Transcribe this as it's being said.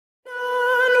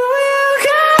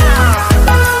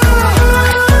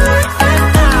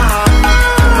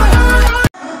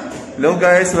Hello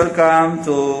guys, welcome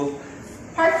to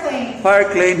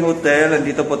Park Lane Hotel.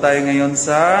 Andito po tayo ngayon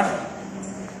sa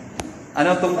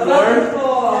ano tong floor?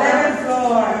 11th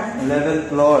floor. 11th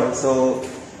floor. So,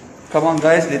 come on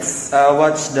guys, let's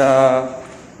watch the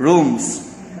rooms.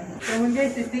 So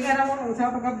guys, tingnan mo sa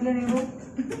pagkabla ni room.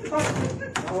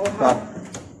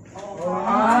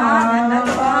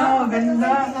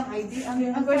 Ganda.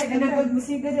 Ang card, ganda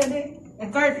musiga dali. Ang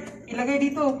card, ilagay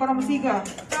dito para musiga.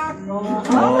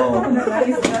 Wow.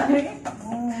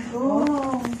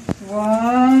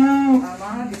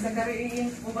 Bisa kariin.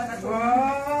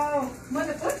 Wow.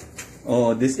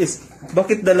 Oh, this is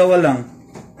bakit dalawa lang?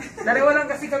 Dalawa lang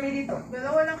kasi kami dito.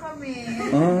 Dalawa lang kami.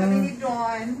 Kami ni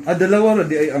John. Dalawa lang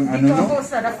di ay ang ano Dito no? ako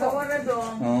sa dako na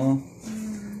dong. Oh.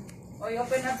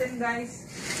 Open natin guys.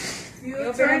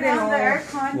 You turn on the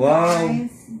aircon. Wow.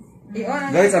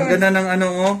 Guys, ang ganda ng ano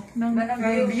oh.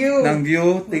 Ng view. Ng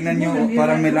view. Tingnan nyo,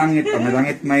 parang may langit. May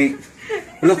langit, may...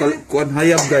 Look, kuwan,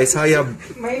 hayab guys, hayab.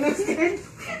 Minus 10.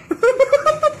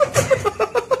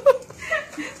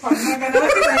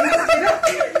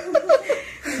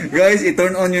 Guys,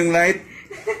 i-turn on yung light.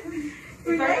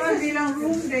 I-turn on bilang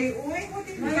room day.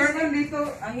 I-turn on dito.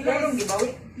 Ang ilang gibawi.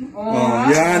 Oh,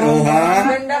 yan, oh ha.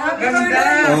 Ganda. Ganda.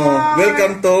 Oh,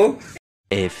 welcome to...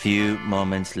 A few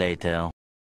moments later.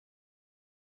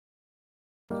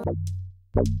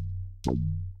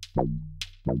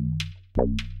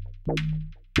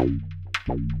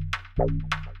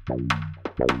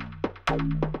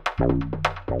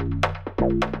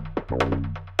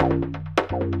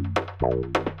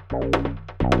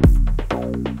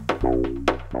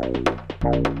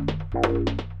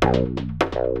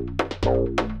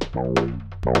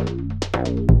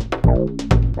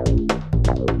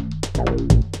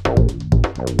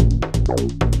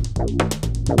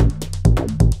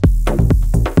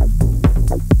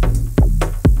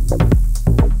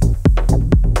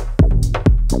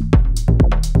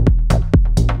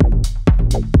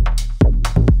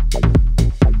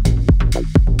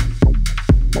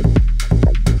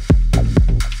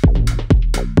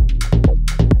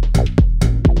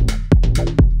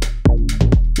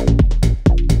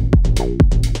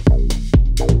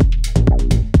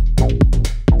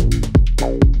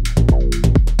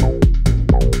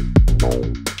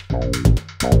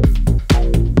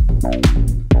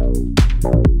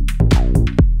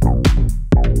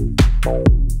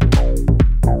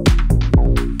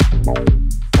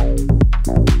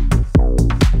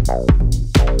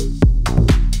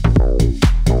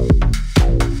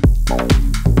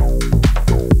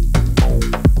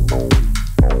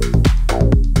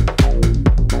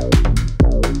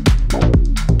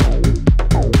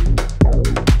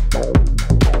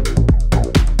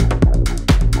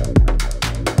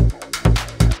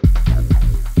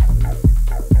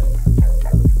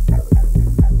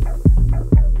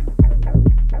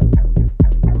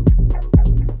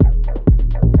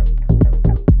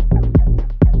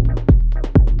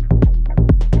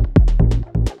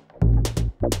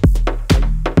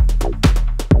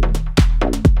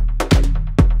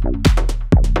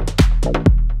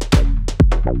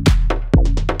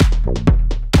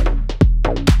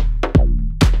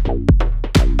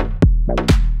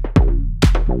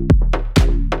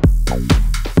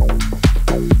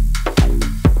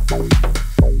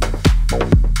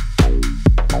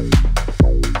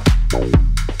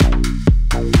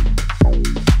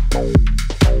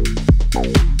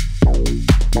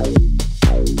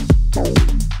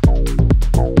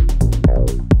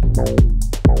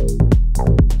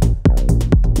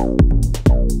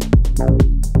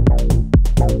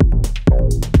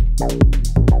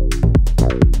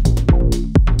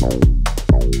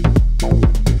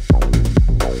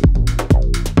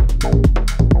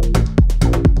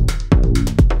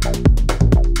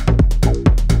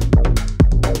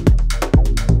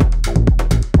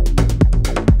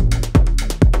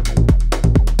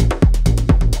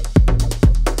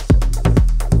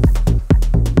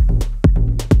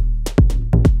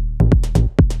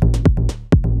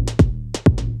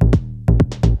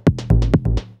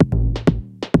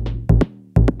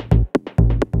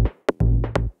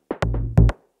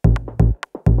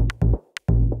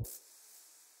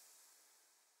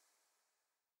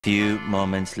 Few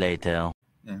moments later.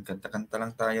 Yan, kanta-kanta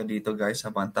lang tayo dito guys.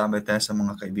 Habang tambay tayo sa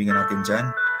mga kaibigan natin dyan.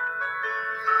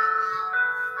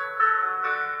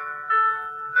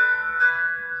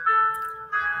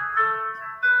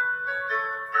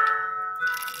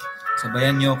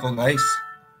 Sabayan nyo ako guys.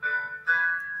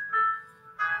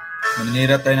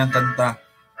 Maninira tayo ng kanta.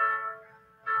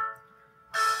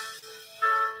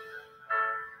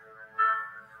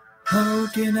 How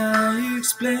can I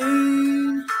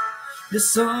explain the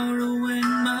sorrow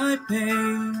and my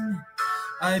pain.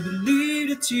 I believe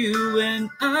that you and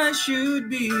I should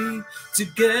be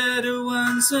together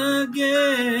once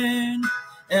again.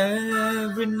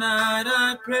 Every night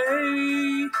I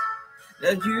pray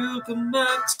that you'll come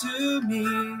back to me,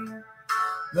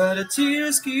 but the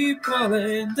tears keep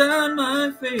falling down my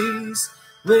face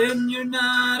when you're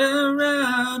not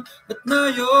around. But now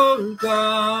you're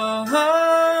gone,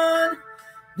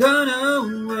 gone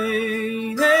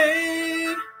away.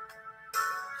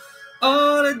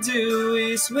 All I do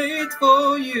is wait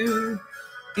for you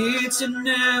each and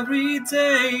every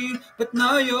day, but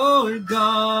now you're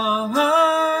gone,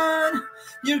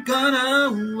 you're gone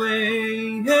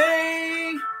away.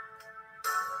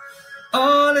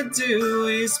 All I do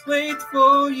is wait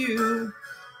for you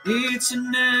each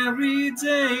and every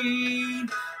day,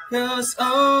 'cause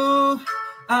oh,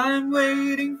 I'm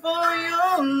waiting for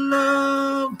your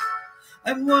love.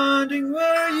 I'm wondering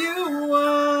where you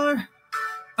are.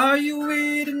 Are you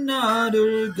with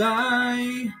another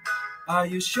guy? Are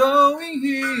you showing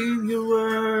him your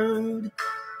word?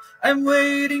 I'm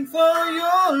waiting for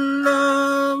your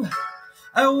love.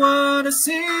 I wanna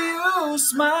see you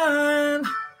smile.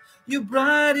 You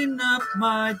brighten up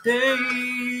my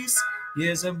days.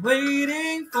 Yes, I'm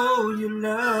waiting for your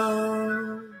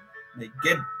love. My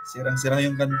God, sirang-sira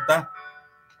yung kanta.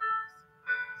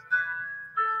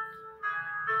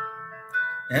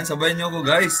 Ayan, sabayan niyo ako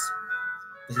guys.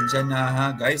 Pasensya na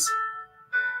ha guys.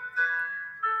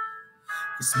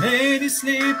 'Cause many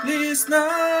sleepless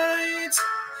nights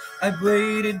I've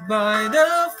waited by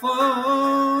the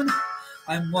phone.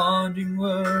 I'm wondering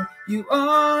where you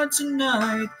are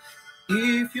tonight.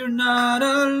 If you're not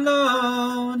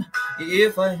alone,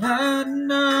 if I had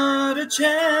another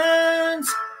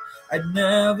chance, I'd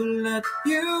never let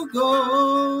you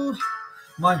go.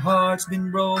 My heart's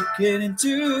been broken in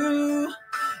two,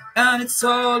 and it's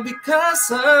all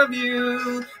because of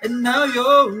you. And now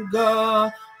you're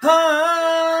gone,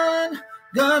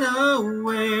 gone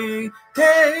away.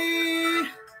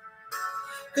 Hey,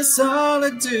 'cause all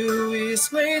I do is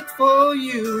wait for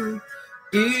you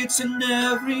each and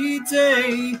every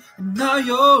day. And now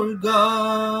you're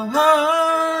gone,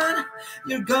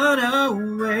 you're gone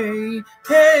away.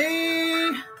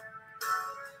 Hey,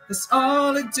 'cause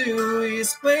all I do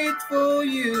is wait for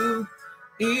you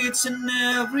each and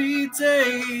every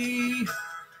day.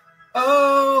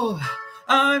 Oh,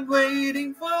 I'm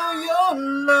waiting for your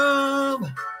love.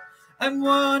 I'm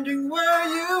wondering where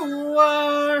you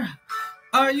are.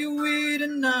 Are you with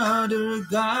another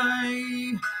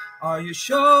guy? Are you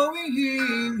showing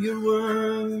him your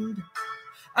word?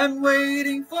 I'm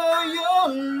waiting for your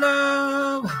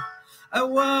love. I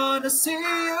wanna see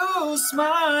you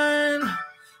smile.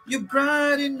 You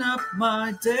brighten up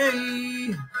my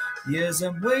day. Yes,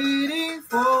 I'm waiting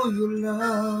for your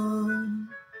love.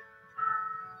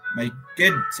 My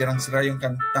God, sirang-sira yung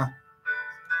kanta.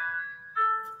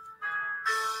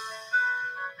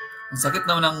 Ang sakit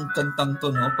naman ng kantang to,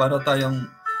 no? Para tayong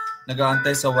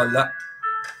nag-aantay sa wala.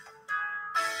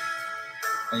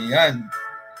 Ayan.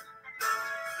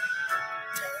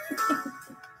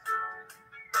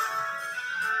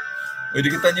 Uy,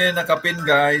 kita nyo yung nakapin,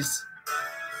 guys.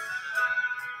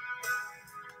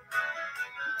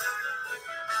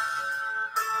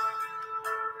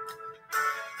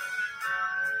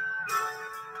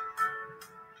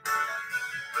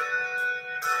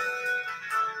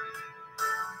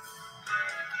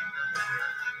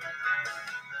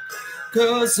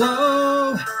 Cause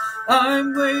oh,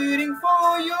 I'm waiting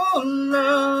for your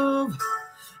love.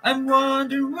 I'm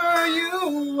wondering where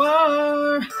you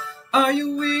are. Are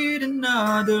you with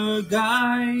another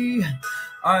guy?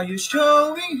 Are you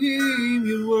showing him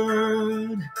your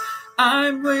word?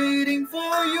 I'm waiting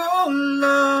for your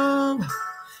love.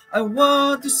 I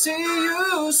want to see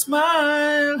you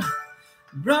smile.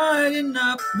 Brighten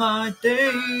up my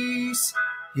days.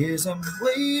 Yes, I'm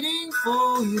waiting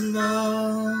for your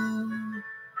love.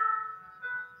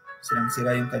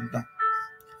 Sirang-sira yung kanta.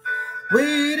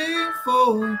 Waiting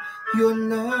for your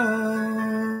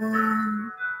love.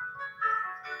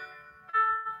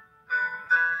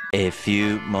 A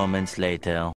few moments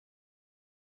later.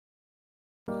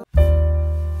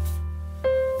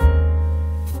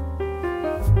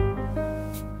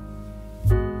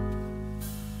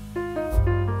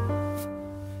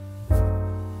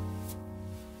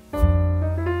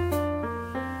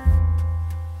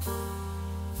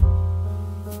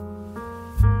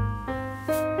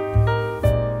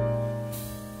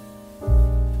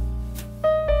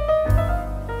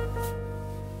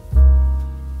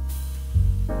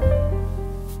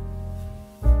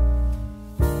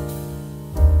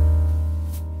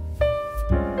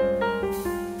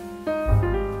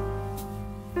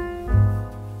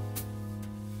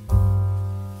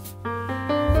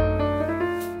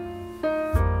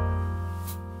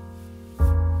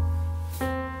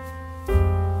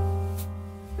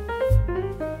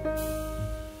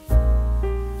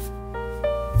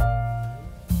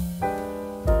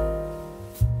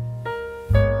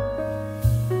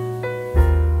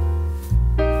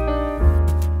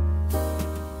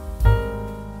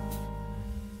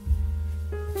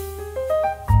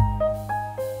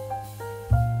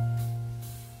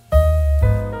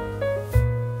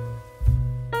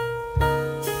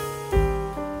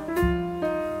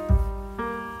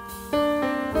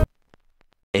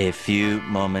 A few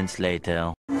moments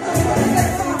later.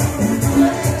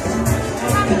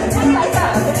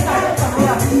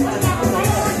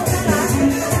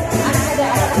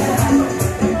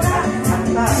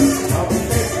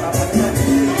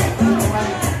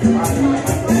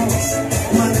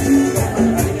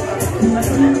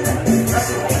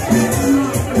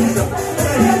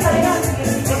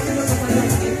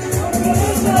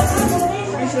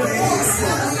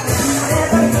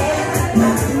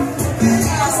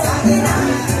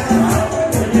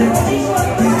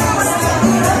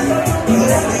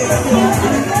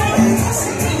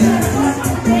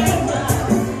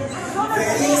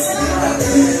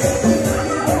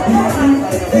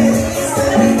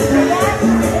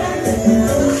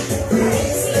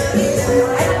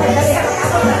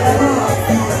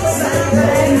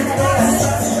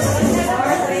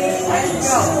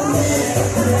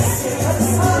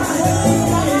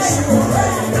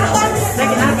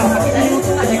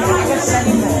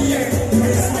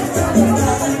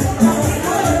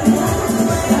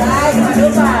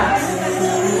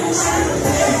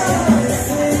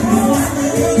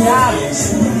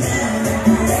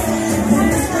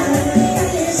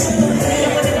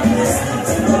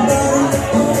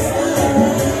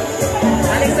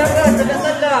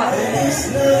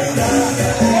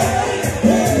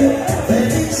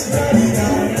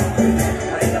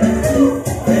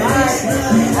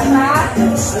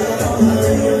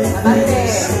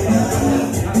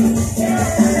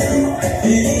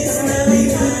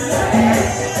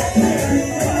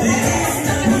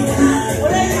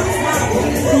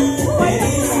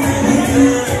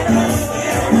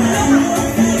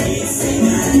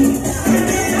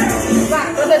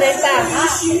 Pak, foto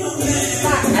deh,